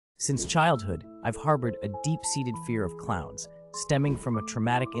Since childhood, I've harbored a deep-seated fear of clowns, stemming from a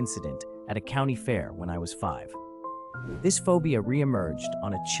traumatic incident at a county fair when I was 5. This phobia re-emerged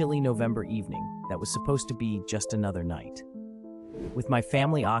on a chilly November evening that was supposed to be just another night. With my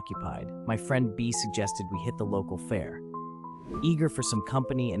family occupied, my friend B suggested we hit the local fair. Eager for some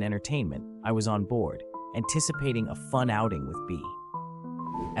company and entertainment, I was on board, anticipating a fun outing with B.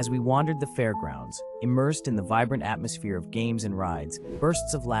 As we wandered the fairgrounds, immersed in the vibrant atmosphere of games and rides,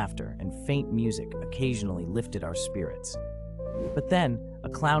 bursts of laughter and faint music occasionally lifted our spirits. But then, a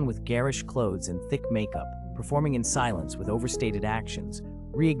clown with garish clothes and thick makeup, performing in silence with overstated actions,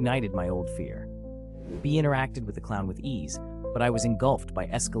 reignited my old fear. B interacted with the clown with ease, but I was engulfed by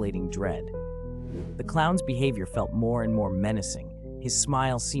escalating dread. The clown's behavior felt more and more menacing, his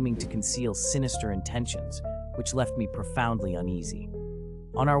smile seeming to conceal sinister intentions, which left me profoundly uneasy.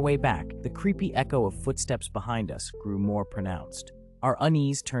 On our way back, the creepy echo of footsteps behind us grew more pronounced. Our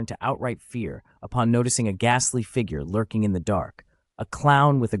unease turned to outright fear upon noticing a ghastly figure lurking in the dark, a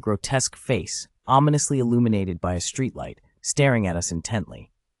clown with a grotesque face, ominously illuminated by a streetlight, staring at us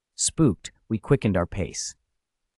intently. Spooked, we quickened our pace.